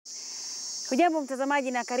Hujambo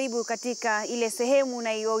mtazamaji na karibu katika ile sehemu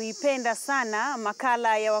unayoipenda sana,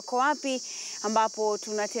 makala ya Wako Wapi, ambapo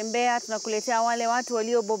tunatembea, tunakuletea wale watu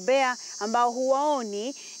waliobobea ambao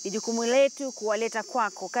huwaoni. Ni jukumu letu kuwaleta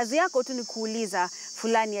kwako. Kazi yako tu ni kuuliza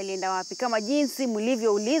fulani alienda wapi, kama jinsi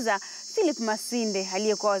mlivyouliza Phillip Masinde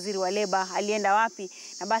aliyekuwa waziri wa leba alienda wapi.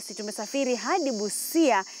 Na basi tumesafiri hadi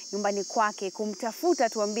Busia nyumbani kwake kumtafuta,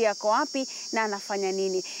 tuambie ako wapi na anafanya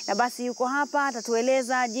nini. Na basi yuko hapa,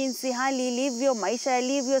 atatueleza jinsi hali ilivyo, maisha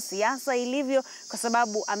yalivyo, siasa ilivyo, kwa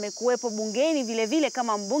sababu amekuwepo bungeni vile vile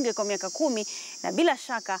kama mbunge kwa miaka 10 na bila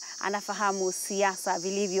shaka anafahamu siasa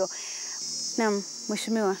vilivyo. Naam,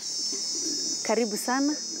 mheshimiwa, karibu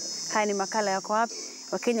sana. Haya ni makala Yako Wapi.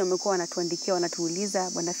 Wakenya wamekuwa wanatuandikia, wanatuuliza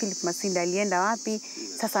bwana Phillip Masinde alienda wapi,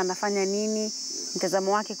 sasa anafanya nini,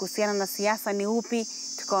 mtazamo wake kuhusiana na siasa ni upi.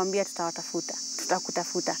 Tukawaambia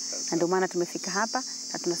tutakutafuta. Na ndio maana tumefika hapa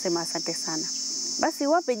na tunasema asante sana. Basi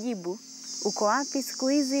wape jibu, uko wapi siku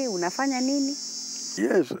hizi, unafanya nini?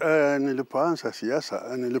 Yes, nilipoacha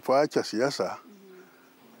siasa,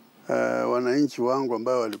 wananchi wangu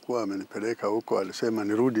ambao walikuwa wamenipeleka huko walisema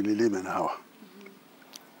nirudi nilime na hawa.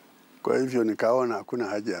 Kwa hivyo nikaona hakuna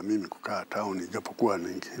haja ya mimi kukaa town, ijapokuwa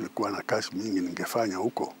nilikuwa na kazi mingi ningefanya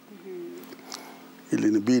huko.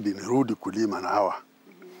 Ili nibidi nirudi kulima na hawa.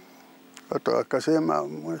 Watu wakasema,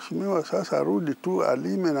 mheshimiwa, sasa rudi tu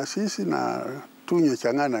alime na sisi na tunywe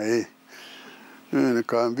changana yeye.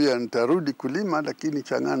 Nikamwambia nitarudi kulima, lakini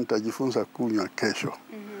changana nitajifunza kunywa kesho.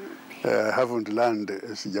 Haven't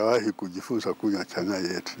learned, sijawahi kujifunza kunywa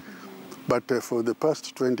changana yet. But for the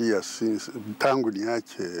past 20 years since tangu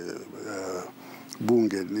niache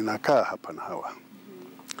bunge ninakaa hapa na hawa.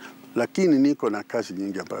 Lakini niko na kazi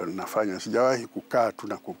nyingi ambayo ninafanya, sijawahi kukaa tu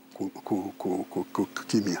na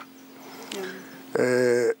kukimia.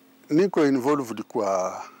 Niko involved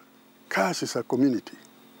kwa kazi za community.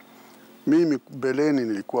 Mimi beleni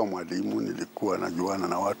nilikuwa mwalimu, nilikuwa najuana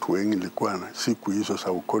na watu wengi, nilikuwa na siku hizo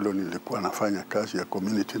za ukoloni nilikuwa nafanya kazi ya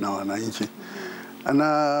community na wananchi.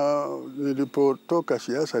 Na nilipotoka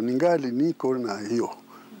siasa ningali niko na hiyo,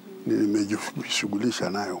 nimejishughulisha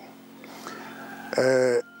nayo.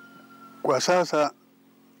 Kwa sasa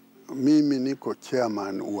mimi niko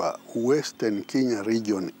chairman wa Western Kenya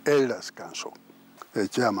Region Elders Council.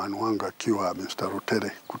 Chairman wangu akiwa Mr.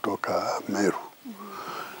 Rutere kutoka Meru.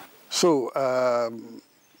 So,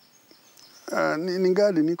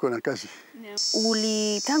 ningali niko na kazi.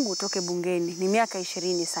 Tangu utoke bungeni, ni miaka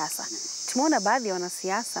 20 sasa. Tumeona baadhi ya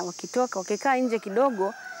wanasiasa wakitoka, wakikaa nje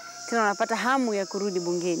kidogo, tena wanapata hamu ya kurudi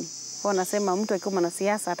bungeni. Wanasema mtu akiwa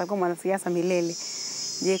mwanasiasa atakuwa mwanasiasa milele.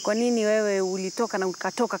 Je, kwa nini wewe ulitoka na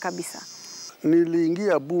ukatoka kabisa?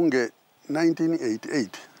 Niliingia bunge 1988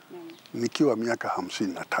 nikiwa miaka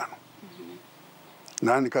 55.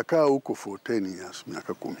 Na nikakaa huko for 10 years,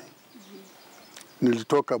 miaka 10.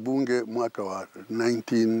 Nilitoka bunge mwaka wa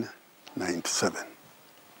 1997.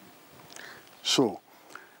 So,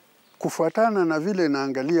 kufuatana na vile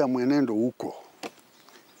naangalia mwenendo huko,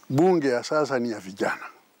 bunge ya sasa ni ya vijana.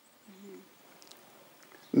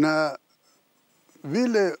 Na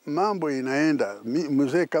vile mambo inaenda,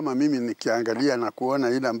 mzee kama mimi nikiangalia na kuona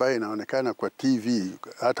ile ambayo inaonekana kwa TV,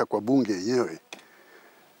 hata kwa bunge yenyewe,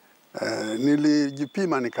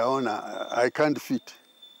 nilijipima nikaona I can't fit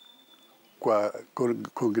kwa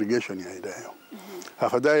congregation ya idayo.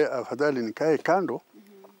 Afadhali nikae kando,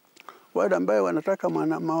 wale ambao wanataka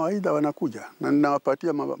mawaidha wanakuja na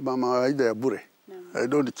ninawapatia mawaidha ya bure. I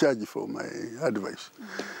don't charge for my advice.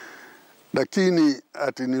 Lakini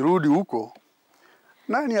ati nirudi huko,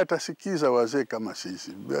 nani atasikiza wazee kama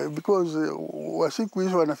sisi? Because wasiku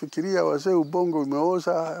hizo wanafikiria wazee ubongo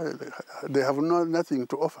umeoza, they have nothing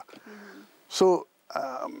to offer. So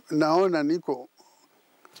naona niko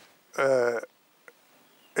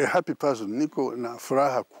a happy person, niko na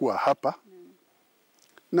furaha kuwa hapa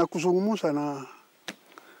na kuzungumza na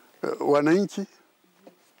wananchi.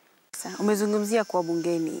 Umezungumzia kwa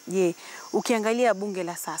bungeni. Je, ukiangalia bunge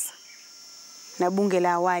la sasa na bunge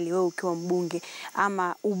la awali, wewe ukiwa mbunge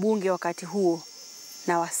ama ubunge wakati huo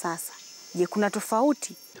na wa sasa, je, kuna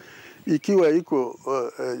tofauti? Ikiwa iko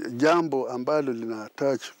jambo ambalo lina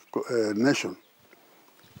touch nation,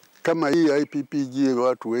 kama hii IPPG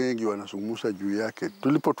watu wengi wanazungumza juu yake,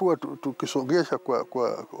 tulipotua tukisongesha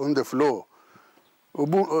kwa on the floor,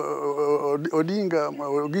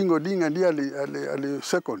 Odinga ndiye ali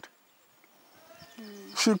second.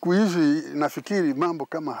 Siku hizi nafikiri mambo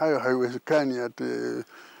kama hayo haiwezekani, ati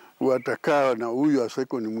watakaa na huyu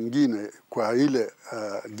second mwingine kwa ile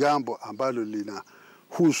jambo ambalo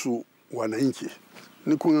linahusu wananchi.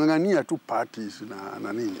 Ni kung'ang'ania tu parties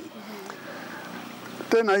na nini.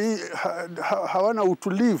 Tena hii hawana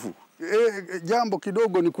utulivu. jambo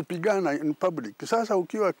kidogo ni kupigana in public. Sasa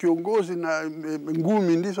ukiwa kiongozi na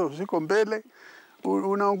ngumi ndizo ziko mbele,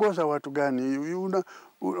 unaongoza watu gani?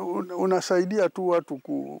 Unasaidia tu watu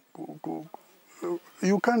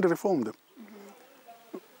you can't reform them.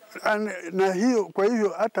 Na hiyo, kwa hivyo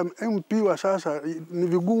hata MP wa sasa ni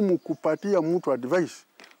vigumu kupatia mtu advice.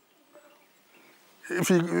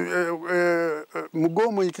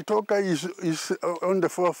 Mgomo ikitoka is on the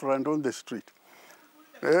forefront on the street.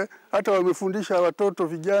 Hata wamefundisha watoto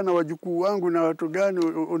vijana wajukuu wangu na watu gani,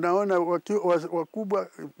 unaona wakubwa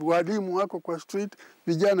walimu wako kwa street,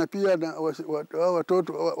 vijana pia na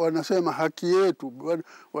watoto wanasema haki yetu,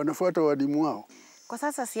 wanafuata walimu wao. Kwa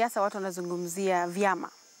sasa siasa watu wanazungumzia vyama.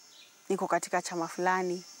 Niko katika chama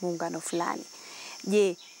fulani, muungano fulani.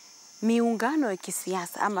 Je, miungano ya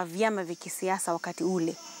kisiasa ama vyama vya kisiasa wakati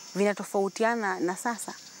ule vinatofautiana na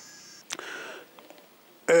sasa?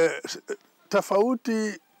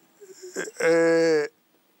 Tofauti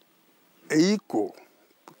iko,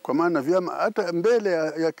 kwa maana vyama hata mbele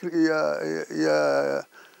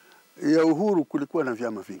ya uhuru kulikuwa na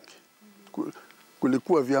vyama vingi.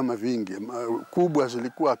 Kulikuwa vyama vingi, kubwa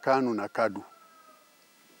zilikuwa KANU na KADU.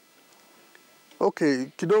 Okay,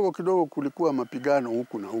 kidogo kulikuwa mapigano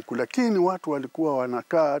huku na huku, lakini watu walikuwa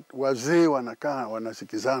wanakaa, wazee wanakaa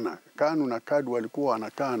wanasikizana. KANU na KADU walikuwa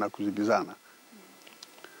wanakaa na kusikizana.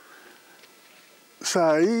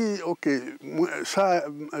 Saa hii, okay,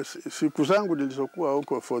 siku zangu nilizokuwa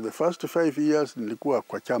huko for the first 5 years nilikuwa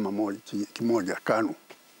kwa chama kimoja, KANU.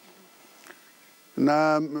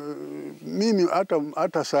 Na mimi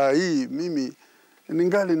hata saa hii mimi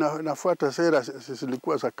ningali nafuata sera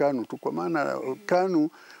zilikuwa za KANU tu, kwa maana KANU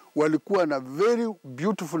walikuwa na very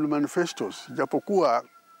beautiful manifestos, japokuwa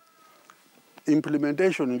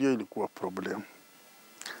implementation ndio ilikuwa problem.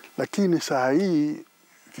 Lakini saa hii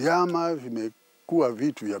vyama vimekuwa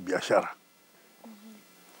vitu vya biashara.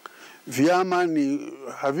 Vyama ni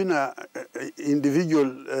havina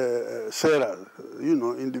individual sera,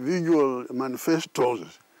 individual manifestos.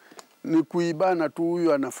 Ni kuibana tu,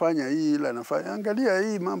 huyu anafanya hii, ile anafanya. Angalia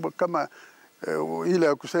hii mambo kama ile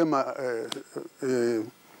ya kusema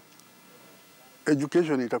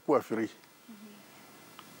education itakuwa free.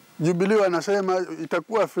 Jubilee wanasema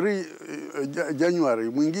itakuwa free January.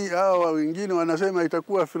 Wengine wanasema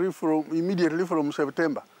itakuwa free immediately from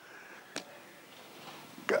September.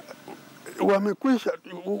 Wamekwisha.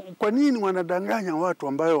 Kwa nini wanadanganya watu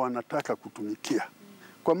ambayo wanataka kutumikia?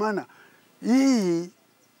 Kwa maana hii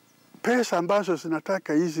pesa ambazo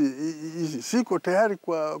zinataka hizi siko tayari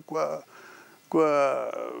kwa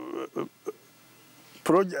kwa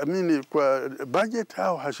budget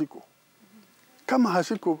au hasiko. Kama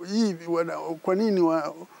hasiko hii, kwa nini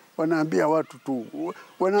wanaambia watu tu?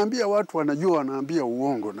 Wanaambia watu wanajua wanaambia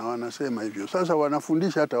uongo na wanasema hivyo. Sasa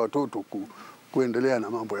wanafundisha hata watoto kuendelea na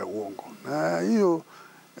mambo ya uongo. Na hiyo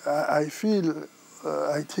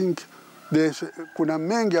I think kuna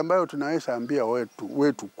mengi ambayo tunaweza ambia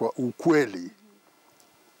wetu kwa ukweli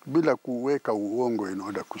bila kuweka uongo in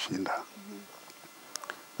order kushinda.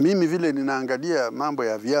 Mimi vile ninaangalia mambo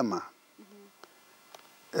ya vyama,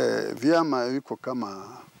 vyama viko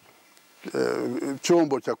kama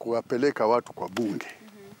chombo cha kuwapeleka watu kwa bunge.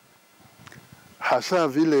 Hasa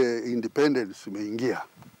vile independence imeingia.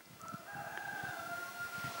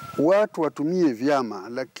 Watu watumie vyama,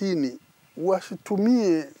 lakini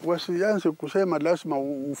wasianze kusema lazima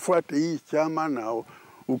ufuate hii chama, na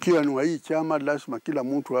ukiwa ni wa hii chama lazima kila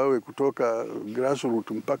mtu awe kutoka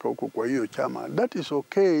grassroots mpaka huko kwa hiyo chama. That is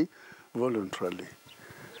okay voluntarily.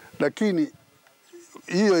 Lakini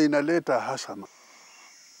hiyo inaleta hasama.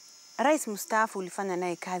 Rais mstaafu ulifanya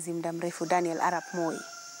naye kazi muda mrefu, Daniel Arap Moi.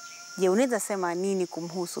 Je, unaweza sema nini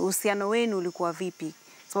kumhusu? Uhusiano wenu ulikuwa vipi?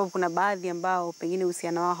 Sababu kuna baadhi ambao pengine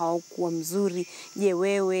uhusiano wao haukuwa mzuri. Je,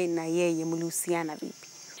 wewe na yeye mlihusiana vipi?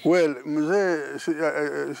 Well, mzee,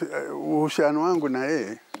 uhusiano wangu na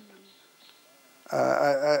yeye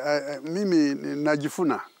mimi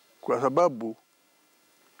najifuna kwa sababu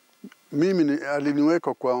mimi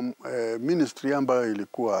aliniweka kwa ministry ambayo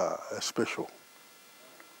ilikuwa special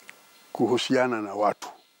kuhusiana na watu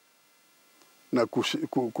na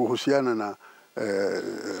kuhusiana na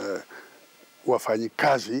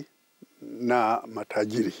wafanyikazi na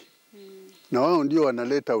matajiri. Na wao ndio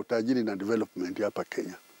wanaleta utajiri na development hapa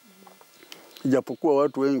Kenya. Ijapokuwa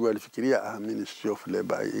watu wengi walifikiria Ministry of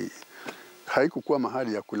Labor haikukuwa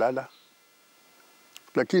mahali ya kulala.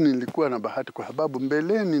 Lakini nilikuwa na bahati kwa sababu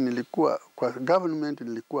mbeleni nilikuwa kwa government,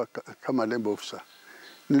 nilikuwa kama labor officer.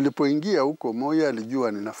 Nilipoingia huko, Moi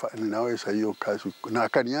alijua ninaweza hiyo kazi na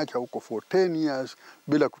akaniacha huko for 10 years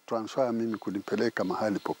bila kutransfer mimi kunipeleka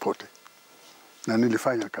mahali popote. na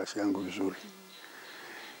nilifanya kazi yangu vizuri.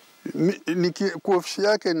 Kwa ofisi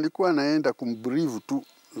yake nilikuwa naenda kumbrief tu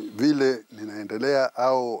vile ninaendelea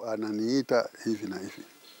au ananiita hivi na hivi.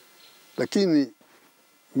 Lakini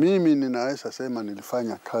mimi ninaweza sema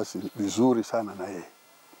nilifanya kazi vizuri sana na yeye.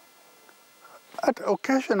 At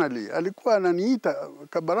occasionally alikuwa ananiita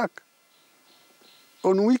Kabarak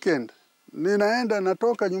on weekend. Ninaenda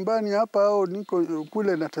natoka nyumbani hapa au niko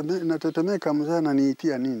kule natetemeka, mzee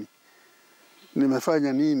ananiitia nini?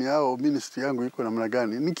 Nimefanya nini au ministry yangu iko namna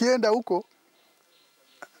gani? Nikienda huko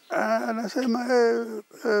anasema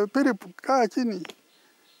Phillip, kaa chini,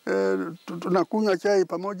 tunakunywa chai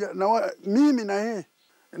pamoja na mimi na yeye.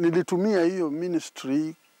 Nilitumia hiyo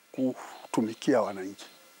ministry kutumikia wananchi.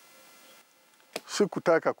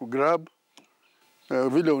 Sikutaka kugrab.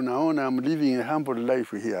 Vile unaona, I'm living a humble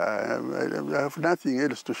life here. I have nothing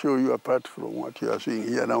else to show you apart from what you are seeing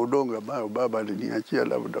here. Na udongo ambao baba aliniachia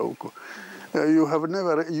labda huko. You have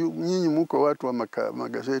never, nyinyi mko watu wa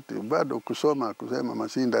magazeti, bado kusoma kusema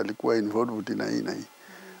Masinde alikuwa involved na hii na hii.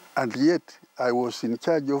 And yet, I was in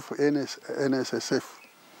charge of NSSF.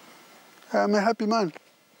 I'm a happy man.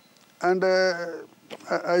 And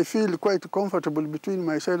I feel quite comfortable between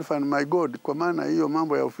myself and my God. Kwa maana hiyo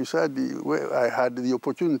mambo ya ufisadi, I had the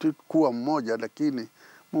opportunity kuwa mmoja, lakini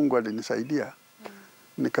Mungu alinisaidia.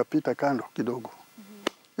 Nikapita kando kidogo.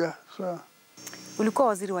 Yeah, so. Ulikuwa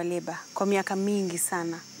waziri wa leba kwa miaka mingi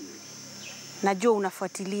sana. Najua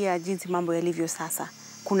unafuatilia jinsi mambo yalivyo sasa.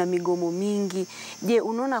 Kuna migomo mingi. Je,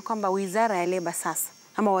 unaona kwamba wizara ya leba sasa,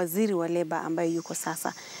 ama waziri wa leba ambaye yuko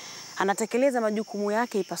sasa, anatekeleza majukumu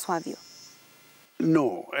yake ipaswavyo?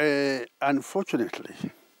 No,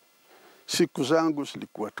 unfortunately, siku zangu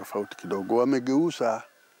zilikuwa tofauti kidogo. Wamegeuza,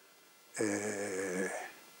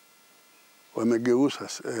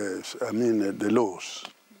 the laws.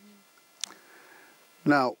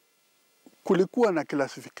 Now, kulikuwa na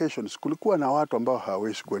classifications, kulikuwa na watu ambao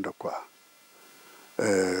hawawezi kwenda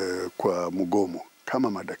kwa mgomo,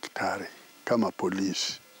 kama madaktari, kama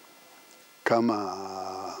polisi,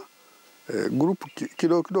 kama grupu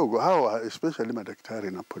kidogo kidogo, hawa especially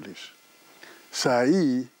madaktari na polisi. Saa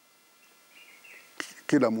hii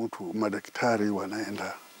kila mtu, madaktari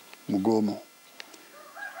wanaenda mgomo.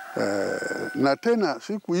 Na tena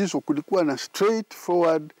siku hizo kulikuwa na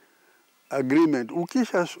straightforward agreement.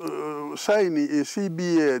 Ukisha sign a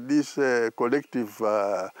CBA, this collective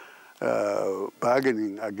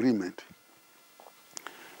bargaining agreement,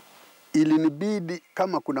 ilinibidi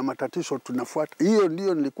kama kuna matatizo tunafuata. Hiyo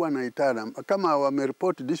ndio nilikuwa naitana. Kama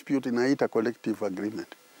wamereport dispute inaita collective agreement,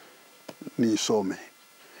 nisome.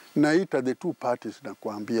 Naita the two parties na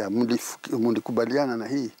kuambia mlikubaliana na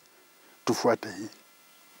hii, tufuate hii.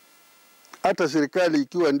 Hata serikali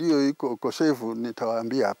ikiwa ndio iko kosefu,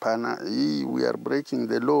 nitawaambia hapana, hii we are breaking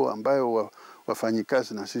the law ambayo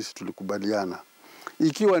wafanyikazi na sisi tulikubaliana.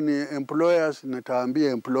 Ikiwa ni employers,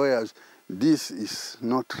 nitawaambia employers, this is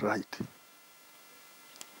not right.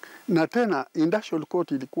 Na tena industrial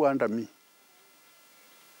court ilikuwa under me.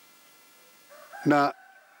 Na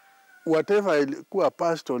whatever ilikuwa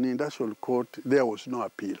passed on industrial court, there was no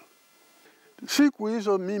appeal. Siku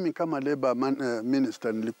hizo mimi kama labor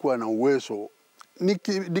minister nilikuwa na uwezo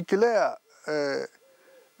declare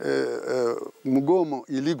mgomo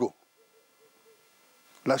illegal.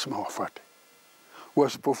 Lazima wafuate.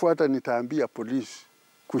 Wasipofuata nitaambia police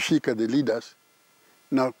kushika the leaders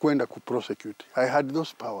na kwenda kuprosecute. I had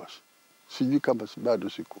those powers. Sijui kama bado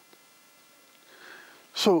siku.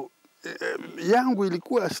 So yangu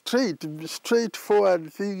ilikuwa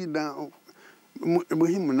straightforward thing na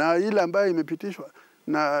muhimu, na ile ambayo imepitishwa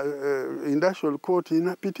na industrial court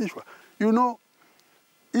inapitishwa. You know,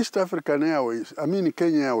 East African Airways,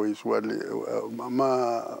 Kenya Airways,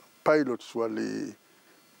 pilots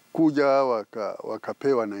kuja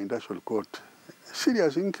wakapewa na industrial court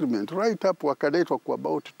serious increment, right up wakaletwa kwa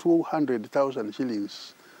about 200,000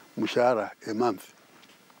 shillings mshahara a month.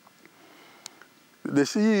 The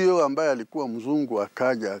CEO ambaye alikuwa mzungu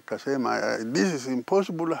akaja akasema, this is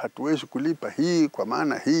impossible, hatuwezi kulipa hii kwa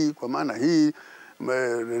maana hii,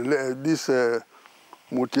 this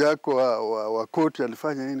mtu yako wa court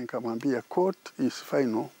alifanya nini? Nikamwambia court is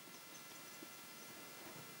final,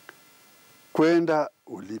 kwenda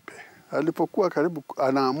ulipe. Alipokuwa karibu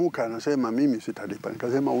anaamuka anasema mimi sitalipa.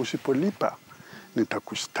 Nikasema usipolipa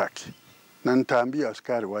nitakustaki na nitaambia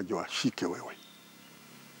askari waje washike wewe.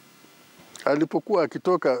 Alipokuwa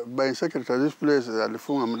akitoka by secretary this place,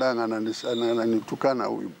 alifunga mlango ananitukana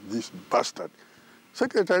this bastard.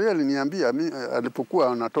 Secretary aliniambia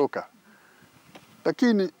alipokuwa anatoka,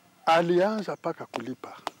 lakini alianza paka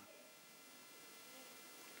kulipa.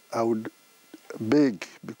 beg,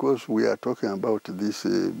 because we are talking about this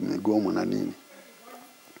migomo na nini.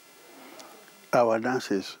 Our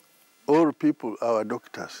nurses, all people, our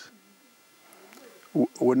doctors,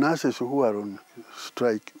 nurses who are on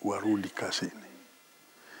strike warudi kazini.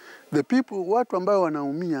 The people, watu ambao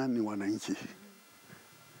wanaumia ni wananchi.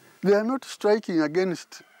 They are not striking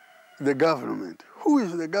against the government. Who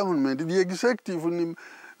is the government? The executive,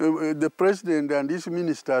 the president and his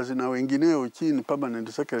ministers na wengineo chini, permanent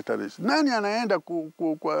secretaries. Nani anaenda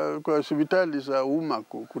kwa hospitali za umma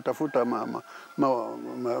kutafuta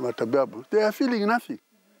matibabu? They are feeling nothing.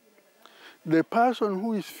 The person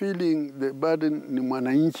who is feeling the burden ni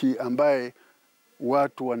mwananchi ambaye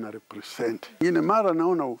watu wana represent. Ine mara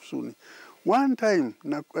naona usuni. One time,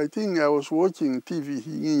 I think I was watching TV,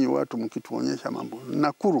 nyinyi watu mkituonyesha mambo.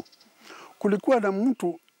 Nakuru, kulikuwa na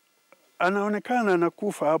mtu anaonekana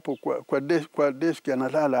anakufa hapo kwa desk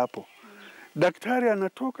analala hapo. Daktari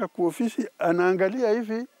anatoka kwa ofisi, anaangalia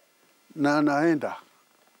hivi na anaenda.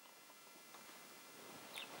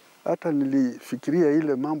 Hata nilifikiria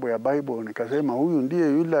ile mambo ya Bible, nikasema huyu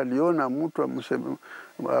ndiye yule aliona mtu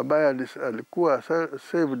ambaye alikuwa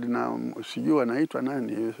saved na sijui anaitwa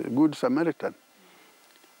nani, Good Samaritan.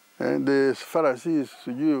 The Pharisees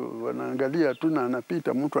sijui wanaangalia tu na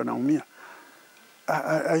anapita mtu anaumia.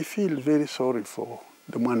 I feel very sorry for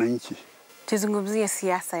the mwananchi. Tuzungumzie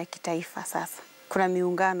siasa ya kitaifa sasa. Kuna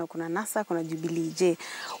miungano, kuna NASA, kuna Jubilee. Je,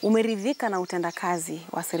 umeridhika na utendakazi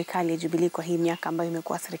wa serikali ya Jubilee kwa hii miaka ambayo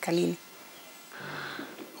imekuwa serikalini?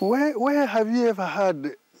 Where have you ever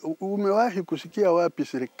heard, umewahi kusikia wapi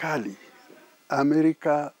serikali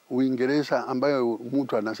Amerika, Uingereza ambayo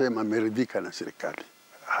mtu anasema ameridhika na serikali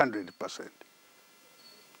 100%?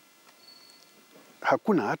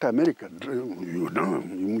 Hakuna hata America. You know,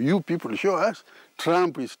 you people show us.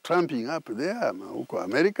 Trump is trumping up there. Huko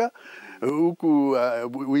America, huko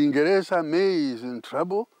Uingereza, May is in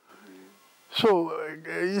trouble. So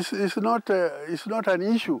it's not an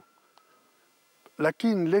issue.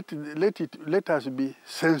 Lakini let us be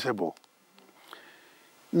sensible.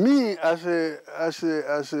 Me as a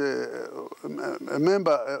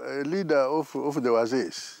member, a leader of the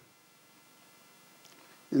wazirs,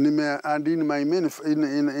 and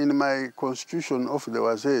in my constitution of the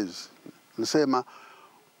wazirs, nasema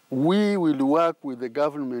we will work with the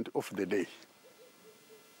government of the day.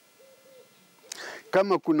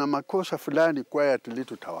 Kama kuna makosa fulani quietly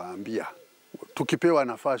tutawaambia, tukipewa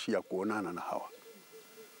nafasi ya kuonana na hawa.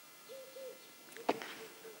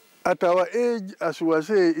 At our age, as we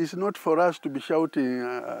say, it's not for us to be shouting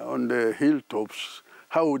on the hilltops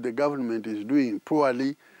how the government is doing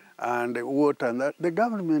poorly and what and that. The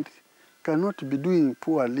government cannot be doing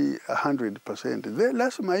poorly 100%.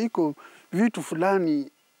 Lazima iko vitu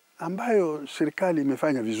fulani ambayo serikali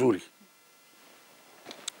imefanya vizuri.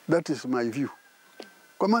 That is my view.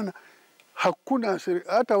 Kwa maana hakuna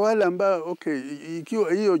hata wale ambao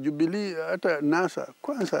ikiwa hiyo Jubilee hata NASA,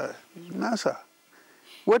 kwanza NASA,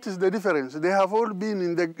 what is the difference? They have all been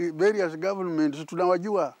in the various governments,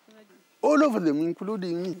 tunawajua. All of them,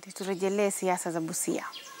 including me. Turejelee siasa za Busia.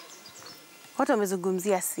 Watu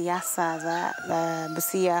wamezungumzia siasa za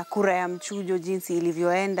Busia, kura ya mchujo jinsi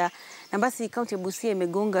ilivyoenda. Na basi kaunti ya Busia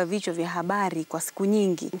imegonga vichwa vya habari kwa siku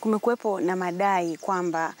nyingi. Kumekuwepo na madai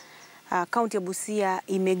kwamba kaunti ya Busia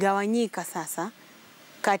imegawanyika sasa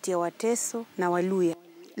kati ya Wateso na Waluya.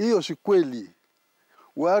 Hiyo si kweli.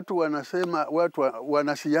 Watu wanasema,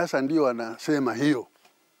 wanasiasa ndio wanasema hiyo.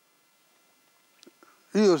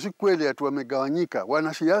 Hiyo si kweli ati wamegawanyika.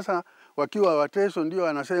 Wanasiasa wakiwa Wateso ndio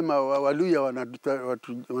wanasema Waluya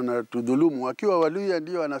wanatudhulumu. Wakiwa Waluya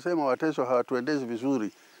ndio wanasema Wateso hawatuendezi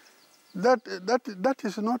vizuri. That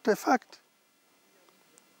is not a fact.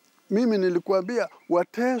 Mimi nilikuambia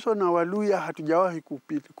Wateso na Waluya hatujawahi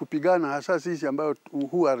kupigana, hasa sisi ambao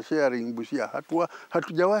who are sharing Busia.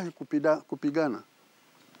 Hatujawahi kupigana.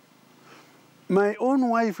 My own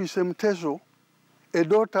wife is a Mteso, a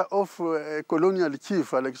daughter of a colonial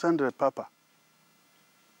chief, Alexander Papa.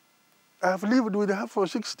 I have lived with her for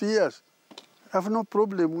 60 years. I have no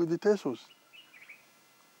problem with the Tesos.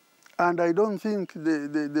 And I don't think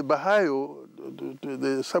the Bahayo,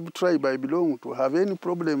 the sub-tribe I belong to, have any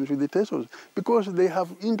problems with the Tesos because they have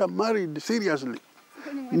intermarried seriously.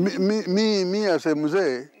 Me as a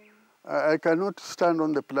mzee, I cannot stand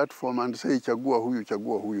on the platform and say chagua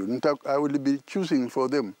huyu. I will be choosing for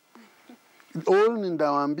them. All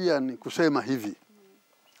ninawaambia ni kusema hivi.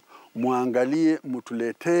 Muangalie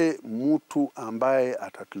mutuletee mtu ambaye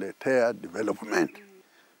atatuletea development.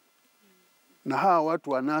 Na hawa watu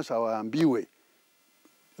wa NASA waambiwe.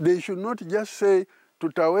 They should not just say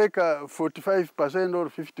tutaweka 45% or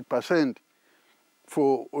 50%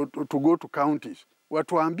 to go to counties.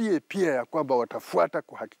 Watuambie pia ya kwamba watafuata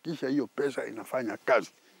kuhakikisha hiyo pesa inafanya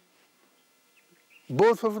kazi.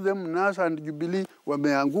 Both of them, NASA and Jubilee,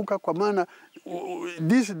 wameanguka kwa maana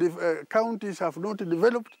these counties have not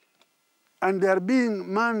developed and they are being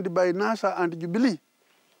manned by NASA and Jubilee.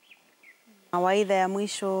 Mawaidha ya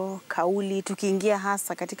mwisho, kauli, tukiingia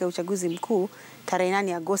hasa katika uchaguzi mkuu, tarehe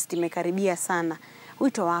 8 Agosti imekaribia sana.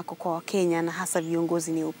 Wito wako kwa Wakenya na hasa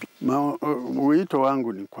viongozi ni upi? Wito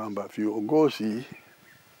wangu ni kwamba viongozi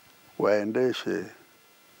waendeshe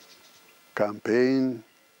campaign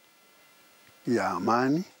ya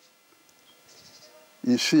amani,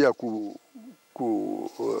 isi ya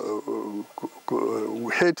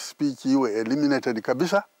hate speech iwe eliminated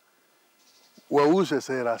kabisa, wauze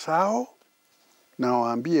sera sao na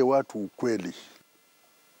waambie watu ukweli.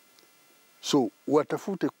 So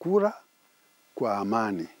watafute kura kwa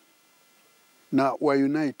amani na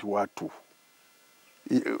waunite watu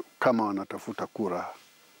kama wanatafuta kura.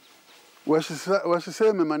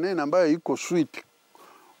 Wasiseme maneno ambayo iko sweet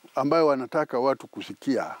ambayo wanataka watu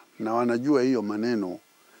kusikia na wanajua hiyo maneno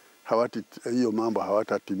hiyo mambo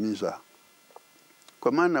hawatatimiza.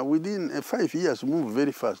 Kwa maana within 5 years move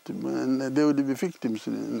very fast and they will be victims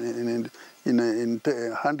in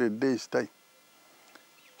 100 days time.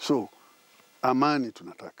 So amani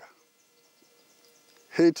tunataka.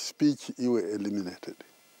 Hate speech iwe eliminated.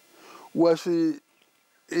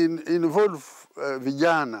 Involve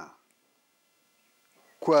vijana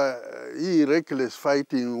kwa hii reckless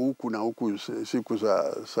fighting huku na huku siku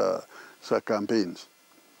za campaigns.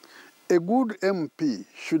 A good MP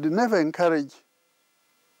should never encourage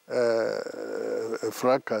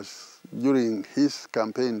fracas during his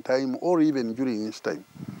campaign time or even during his time.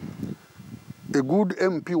 A good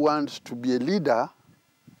MP wants to be a leader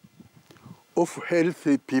of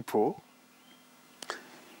healthy people.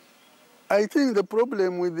 I think the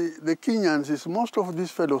problem with the Kenyans is most of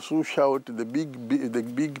these fellows who shout, the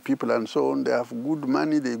big people and so on, they have good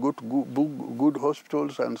money, they go to good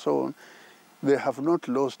hospitals and so on. They have not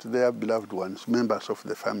lost their beloved ones, members of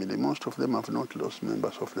the family. Most of them have not lost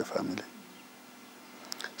members of the family.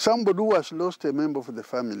 Somebody who has lost a member of the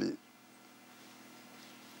family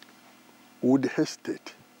would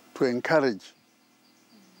hesitate to encourage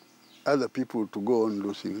other people to go on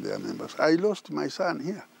losing their members. I lost my son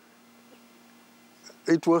here.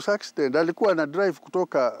 It was accident. Alikuwa na drive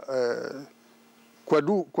kutoka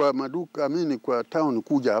kwa town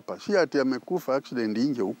kuja hapa. Si ati amekufa accident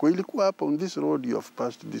nje huko. Ilikuwa hapa on this road you have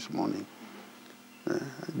passed this morning.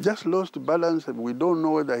 Just lost balance. We don't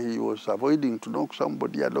know whether he was avoiding to knock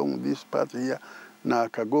somebody along this path here. Na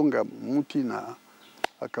akagonga mti na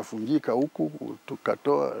akafunjika huku.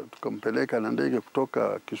 Tukampeleka na ndege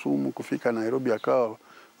kutoka Kisumu kufika Nairobi, akawa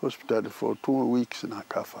hospital for 2 weeks na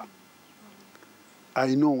akafa.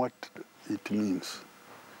 I know what it means.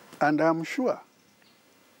 And I'm sure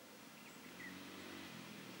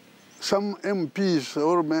some MPs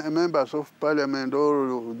or members of parliament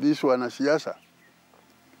or this wanasiasa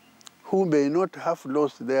who may not have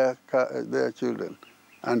lost their children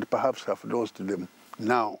and perhaps have lost them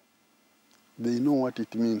now, they know what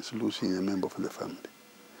it means losing a member of the family.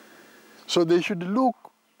 So they should look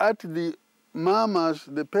at the mamas,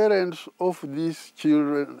 the parents of these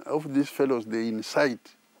children, of these fellows they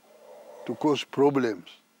incite to cause problems,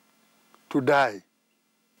 to die.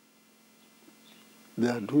 They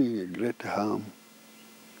are doing a great harm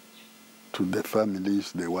to the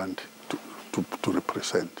families they want to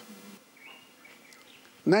represent.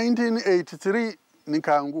 1983,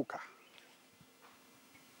 nikaanguka.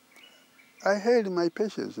 I held my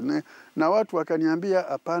patience. Na watu wakaniambia,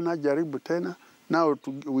 hapana, jaribu tena. Now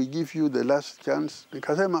we give you the last chance.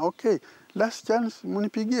 Nikasema, okay, last chance,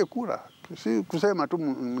 munipigie kura. Si kusema tu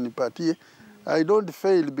munipatie. I don't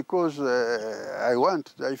fail because I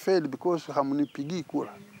want. I fail because hamunipigii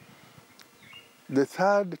kura. The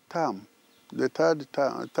third time,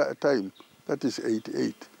 that is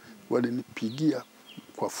 88, walinipigia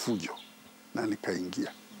kwa fujo na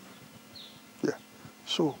nikaingia. Yeah.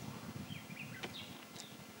 So,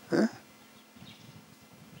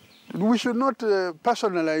 we should not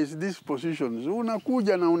personalize these positions.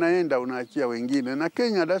 Unakuja na unaenda unaachia wengine. Na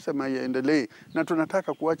Kenya lazima iendelee. Na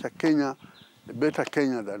tunataka kuacha Kenya, a better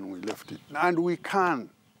Kenya than we left it. And we can.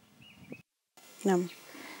 Naam.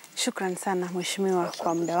 Shukran sana Mheshimiwa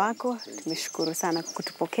kwa muda wako. Tumeshukuru sana kwa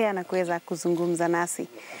kutupokea na kuweza kuzungumza nasi.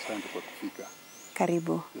 Asante kwa kufika.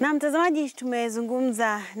 Karibu. Na mtazamaji,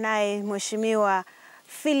 tumezungumza naye Mheshimiwa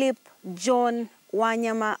Phillip John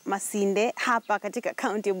Wanyama Masinde hapa katika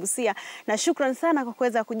kaunti ya Busia, na shukran sana kwa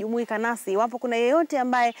kuweza kujumuika nasi. Iwapo kuna yeyote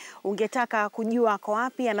ambaye ungetaka kujua ako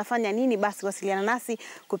wapi, anafanya nini, basi wasiliana nasi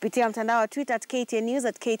kupitia mtandao wa Twitter @KTN News,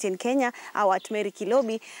 @KTN Kenya au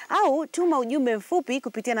 @MaryKilobi, au tuma ujumbe mfupi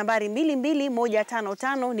kupitia nambari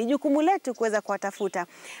 22155. Ni jukumu letu kuweza kuwatafuta.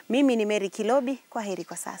 Mimi ni Mary Kilobi, kwa heri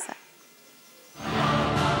kwa sasa.